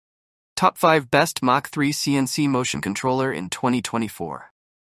Top 5 Best Mach3 CNC Motion Controller in 2024.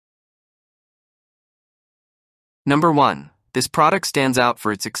 Number 1. This product stands out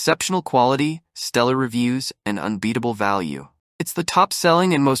for its exceptional quality, stellar reviews, and unbeatable value. It's the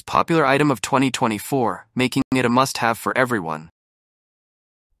top-selling and most popular item of 2024, making it a must-have for everyone.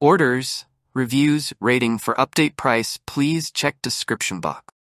 Orders, reviews, rating for update price, please check description box.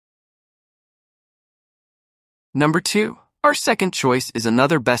 Number 2. Our second choice is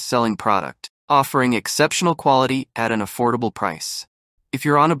another best-selling product, offering exceptional quality at an affordable price. If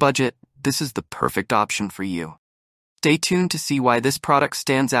you're on a budget, this is the perfect option for you. Stay tuned to see why this product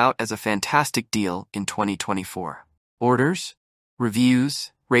stands out as a fantastic deal in 2024. Orders,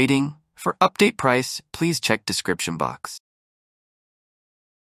 reviews, rating, for update price, please check description box.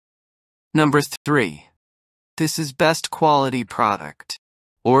 Number 3. This is best quality product.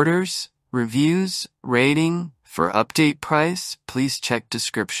 Orders, reviews, rating, for update price, please check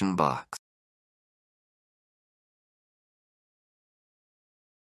description box.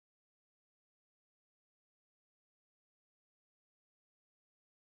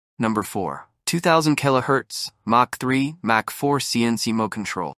 Number 4. 2000 kHz, Mach3, Mach4 CNC Mo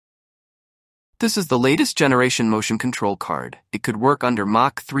Control. This is the latest generation motion control card. It could work under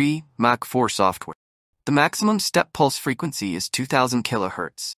Mach3, Mach4 software. The maximum step pulse frequency is 2000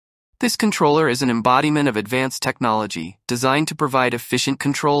 kHz. This controller is an embodiment of advanced technology designed to provide efficient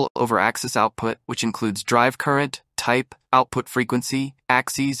control over axis output, which includes drive current, type, output frequency,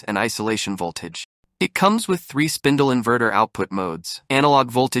 axes, and isolation voltage. It comes with 3 spindle inverter output modes: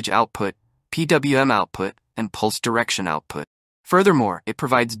 analog voltage output, PWM output, and pulse direction output. Furthermore, it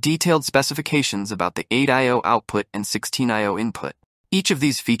provides detailed specifications about the 8I/O output and 16I/O input. Each of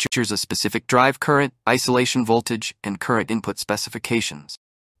these features a specific drive current, isolation voltage, and current input specifications.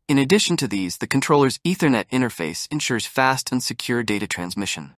 In addition to these, the controller's Ethernet interface ensures fast and secure data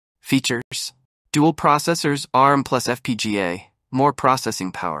transmission. Features: dual processors, ARM plus FPGA, more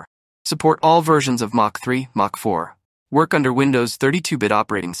processing power. Support all versions of Mach3, Mach4. Work under Windows 32-bit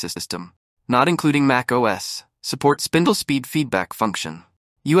operating system, not including Mac OS. Support spindle speed feedback function.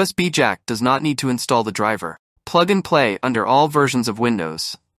 USB jack does not need to install the driver. Plug and play under all versions of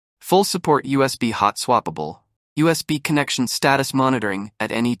Windows. Full support USB hot swappable. USB connection status monitoring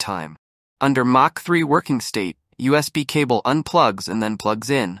at any time. Under Mach3 working state, USB cable unplugs and then plugs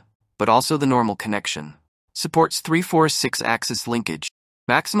in, but also the normal connection. Supports 3/4/6 axis linkage.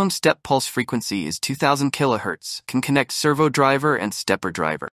 Maximum step pulse frequency is 2000 kHz, can connect servo driver and stepper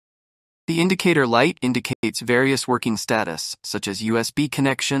driver. The indicator light indicates various working status, such as USB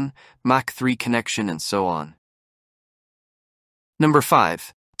connection, Mach3 connection, and so on. Number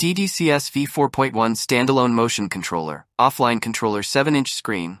 5. DDCS V4.1 Standalone Motion Controller, Offline Controller 7-inch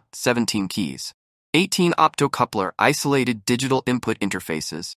screen, 17 keys. 18 optocoupler isolated digital input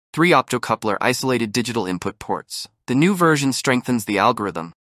interfaces, 3 optocoupler isolated digital input ports. The new version strengthens the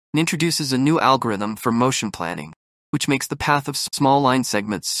algorithm and introduces a new algorithm for motion planning, which makes the path of small line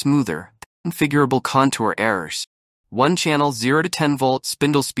segments smoother, configurable contour errors. 1-channel 0 to 10 volt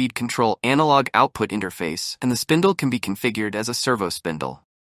spindle speed control analog output interface, and the spindle can be configured as a servo spindle.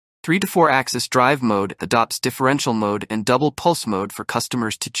 3 to 4 axis drive mode adopts differential mode and double pulse mode for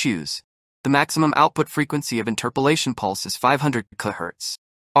customers to choose. The maximum output frequency of interpolation pulse is 500 kHz.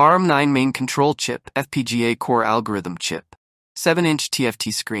 ARM9 main control chip, FPGA core algorithm chip. 7-inch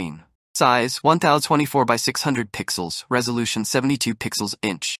TFT screen. Size 1024 by 600 pixels, resolution 72 pixels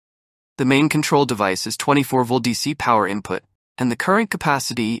inch. The main control device is 24-volt DC power input, and the current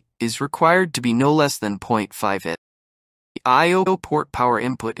capacity is required to be no less than 0.5 V. The I/O port power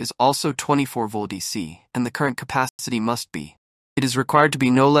input is also 24-volt DC, and the current capacity must be. It is required to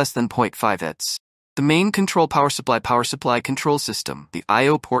be no less than 0.5 V. The main control power supply control system, the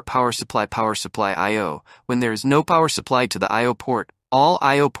I/O port power supply I/O. When there is no power supply to the I/O port, all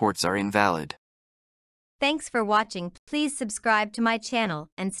I/O ports are invalid. Thanks for watching. Please subscribe to my channel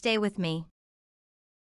and stay with me.